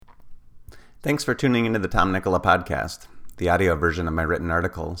Thanks for tuning into the Tom Nicola podcast, the audio version of my written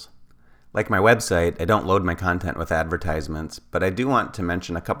articles. Like my website, I don't load my content with advertisements, but I do want to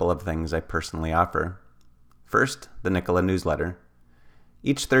mention a couple of things I personally offer. First, the Nicola newsletter.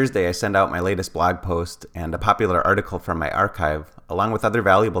 Each Thursday, I send out my latest blog post and a popular article from my archive, along with other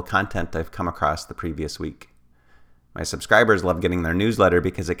valuable content I've come across the previous week. My subscribers love getting their newsletter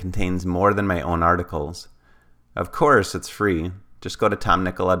because it contains more than my own articles. Of course, it's free. Just go to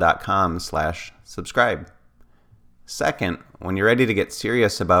tomnicola.com/subscribe. Second, when you're ready to get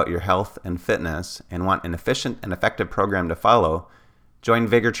serious about your health and fitness and want an efficient and effective program to follow, join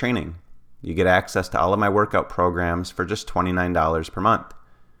Vigor Training. You get access to all of my workout programs for just $29 per month.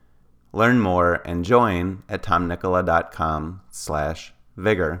 Learn more and join at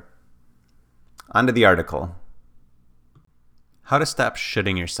tomnicola.com/vigor. On to the article. How to stop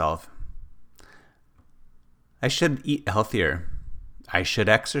shitting yourself. I should eat healthier. I should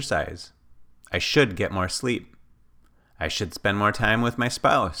exercise. I should get more sleep. I should spend more time with my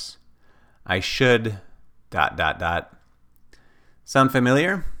spouse. I should... Sound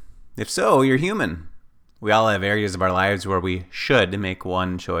familiar? If so, you're human. We all have areas of our lives where we should make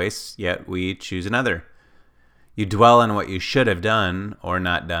one choice, yet we choose another. You dwell on what you should have done or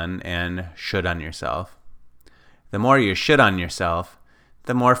not done and should on yourself. The more you should on yourself,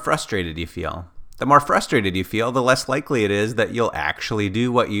 the more frustrated you feel. The more frustrated you feel, the less likely it is that you'll actually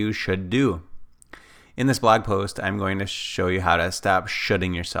do what you should do. In this blog post, I'm going to show you how to stop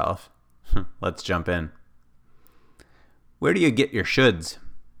shoulding yourself. Let's jump in. Where do you get your shoulds?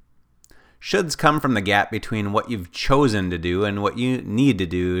 Shoulds come from the gap between what you've chosen to do and what you need to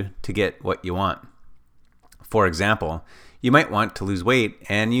do to get what you want. For example, you might want to lose weight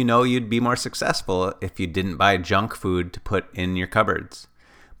and you know you'd be more successful if you didn't buy junk food to put in your cupboards.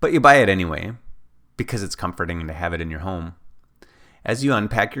 But you buy it anyway, because it's comforting to have it in your home. As you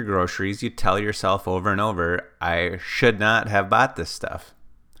unpack your groceries, you tell yourself over and over, I should not have bought this stuff.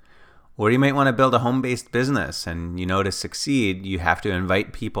 Or you might want to build a home-based business, and you know to succeed, you have to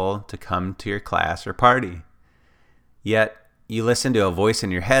invite people to come to your class or party. Yet, you listen to a voice in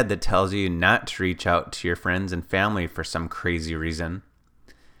your head that tells you not to reach out to your friends and family for some crazy reason.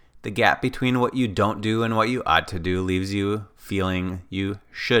 The gap between what you don't do and what you ought to do leaves you feeling you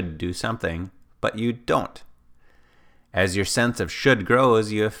should do something, but you don't. As your sense of should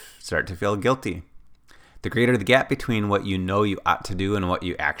grows, you start to feel guilty. The greater the gap between what you know you ought to do and what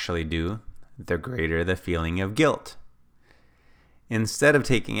you actually do, the greater the feeling of guilt. Instead of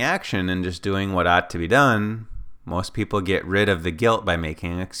taking action and just doing what ought to be done, most people get rid of the guilt by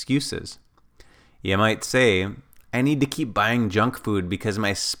making excuses. You might say, I need to keep buying junk food because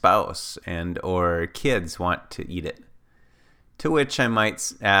my spouse and or kids want to eat it. To which I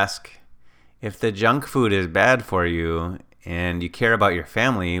might ask, if the junk food is bad for you and you care about your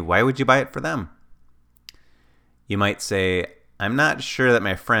family, why would you buy it for them? You might say, I'm not sure that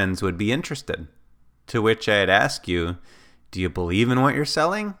my friends would be interested. To which I'd ask you, do you believe in what you're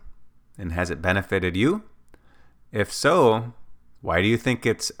selling? And has it benefited you? If so, why do you think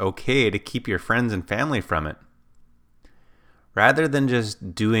it's okay to keep your friends and family from it? Rather than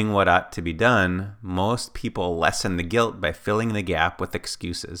just doing what ought to be done, most people lessen the guilt by filling the gap with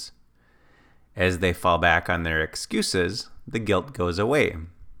excuses. As they fall back on their excuses, the guilt goes away,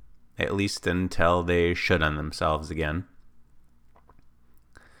 at least until they should on themselves again.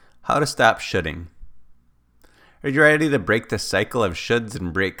 How to stop shoulding. Are you ready to break the cycle of shoulds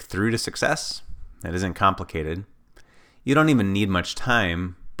and break through to success? It isn't complicated. You don't even need much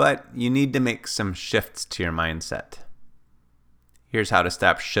time, but you need to make some shifts to your mindset. Here's how to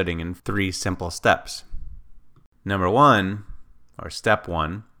stop shoulding in 3 simple steps. Number 1, or step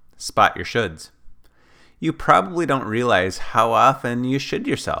 1, spot your shoulds. You probably don't realize how often you should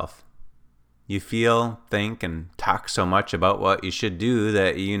yourself. You feel, think, and talk so much about what you should do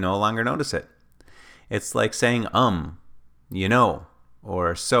that you no longer notice it. It's like saying you know,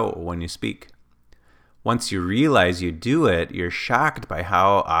 or so when you speak. Once you realize you do it, you're shocked by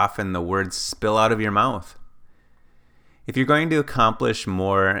how often the words spill out of your mouth. If you're going to accomplish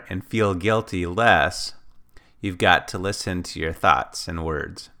more and feel guilty less, you've got to listen to your thoughts and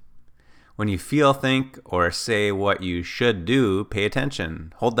words. When you feel, think, or say what you should do, pay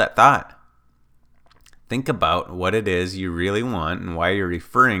attention. Hold that thought. Think about what it is you really want and why you're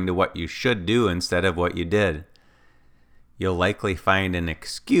referring to what you should do instead of what you did. You'll likely find an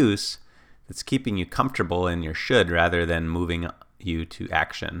excuse that's keeping you comfortable in your should rather than moving you to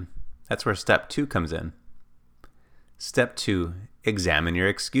action. That's where step 2 comes in. Step 2, examine your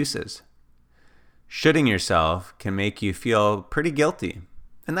excuses. Shoulding yourself can make you feel pretty guilty,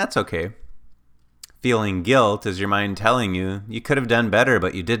 and that's okay. Feeling guilt is your mind telling you you could have done better,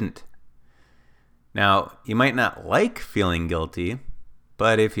 but you didn't. Now, you might not like feeling guilty,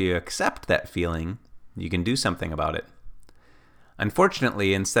 but if you accept that feeling, you can do something about it.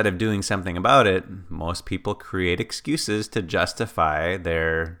 Unfortunately, instead of doing something about it, most people create excuses to justify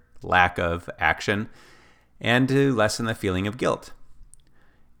their lack of action and to lessen the feeling of guilt.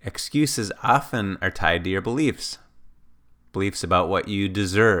 Excuses often are tied to your beliefs. Beliefs about what you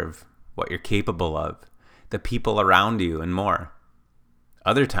deserve, what you're capable of, the people around you, and more.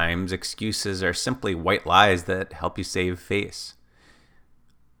 Other times, excuses are simply white lies that help you save face.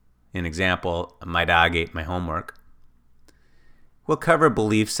 An example, my dog ate my homework. We'll cover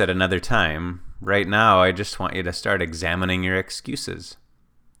beliefs at another time. Right now, I just want you to start examining your excuses.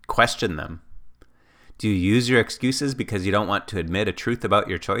 Question them. Do you use your excuses because you don't want to admit a truth about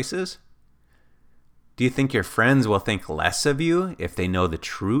your choices? Do you think your friends will think less of you if they know the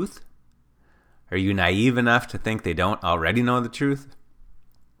truth? Are you naive enough to think they don't already know the truth?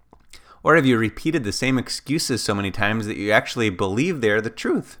 Or have you repeated the same excuses so many times that you actually believe they're the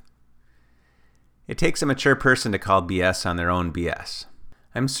truth? It takes a mature person to call BS on their own BS.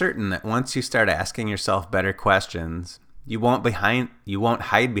 I'm certain that once you start asking yourself better questions, you won't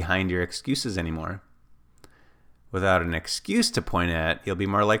hide behind your excuses anymore. Without an excuse to point at, you'll be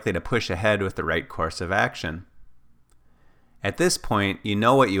more likely to push ahead with the right course of action. At this point, you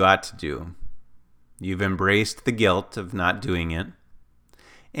know what you ought to do. You've embraced the guilt of not doing it,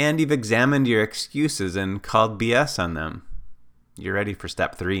 and you've examined your excuses and called BS on them. You're ready for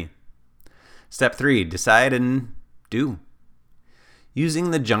step 3. Step 3, decide and do.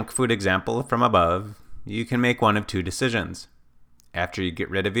 Using the junk food example from above, you can make one of 2 decisions. After you get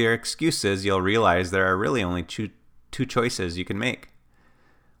rid of your excuses, you'll realize there are really only two choices you can make.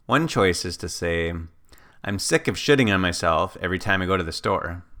 One choice is to say, I'm sick of shitting on myself every time I go to the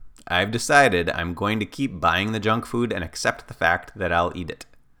store. I've decided I'm going to keep buying the junk food and accept the fact that I'll eat it.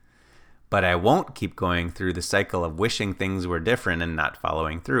 But I won't keep going through the cycle of wishing things were different and not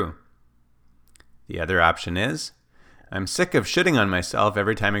following through. The other option is, I'm sick of shitting on myself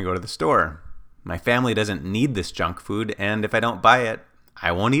every time I go to the store. My family doesn't need this junk food, and if I don't buy it,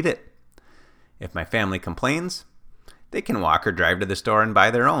 I won't eat it. If my family complains, they can walk or drive to the store and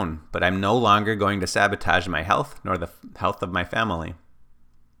buy their own, but I'm no longer going to sabotage my health nor the health of my family.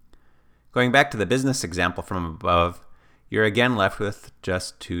 Going back to the business example from above, you're again left with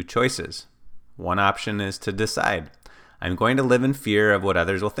just 2 choices. One option is to decide, I'm going to live in fear of what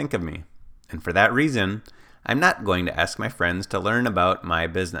others will think of me. And for that reason, I'm not going to ask my friends to learn about my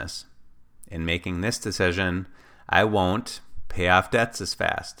business. In making this decision, I won't pay off debts as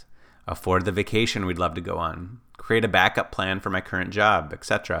fast, afford the vacation we'd love to go on, create a backup plan for my current job,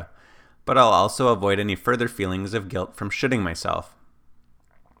 etc. But I'll also avoid any further feelings of guilt from shitting myself.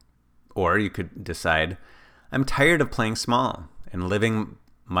 Or you could decide, I'm tired of playing small and living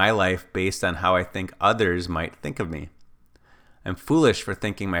my life based on how I think others might think of me. I'm foolish for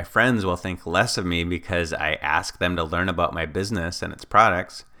thinking my friends will think less of me because I ask them to learn about my business and its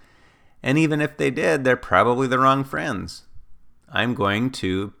products. And even if they did, they're probably the wrong friends. I'm going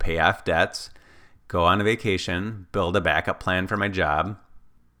to pay off debts, go on a vacation, build a backup plan for my job,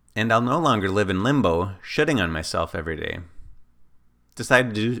 and I'll no longer live in limbo, shitting on myself every day.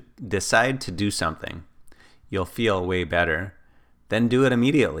 Decide to do something. You'll feel way better. Then do it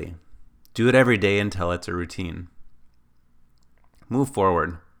immediately. Do it every day until it's a routine. Move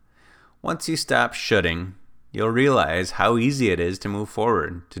forward. Once you stop shoulding, you'll realize how easy it is to move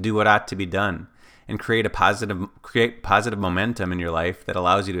forward, to do what ought to be done, and create positive momentum in your life that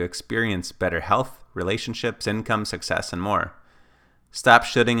allows you to experience better health, relationships, income, success, and more. Stop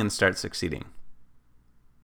shoulding and start succeeding.